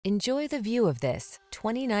Enjoy the view of this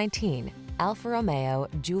 2019 Alfa Romeo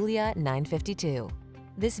Giulia 952.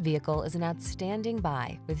 This vehicle is an outstanding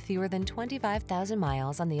buy with fewer than 25,000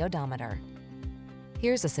 miles on the odometer.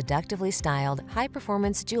 Here's a seductively styled,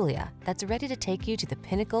 high-performance Giulia that's ready to take you to the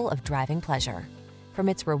pinnacle of driving pleasure. From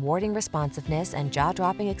its rewarding responsiveness and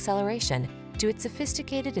jaw-dropping acceleration to its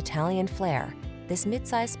sophisticated Italian flair, this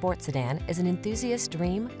midsize sports sedan is an enthusiast's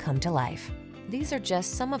dream come to life. These are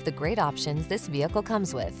just some of the great options this vehicle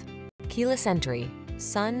comes with: keyless entry,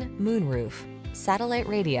 sun, moonroof, satellite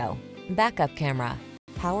radio, backup camera,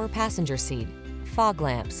 power passenger seat, fog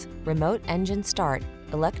lamps, remote engine start,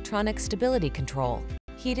 electronic stability control,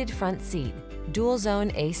 heated front seat, dual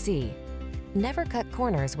zone AC. Never cut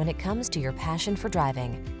corners when it comes to your passion for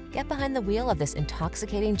driving. Get behind the wheel of this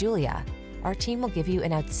intoxicating Giulia. Our team will give you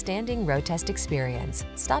an outstanding road test experience.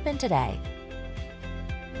 Stop in today.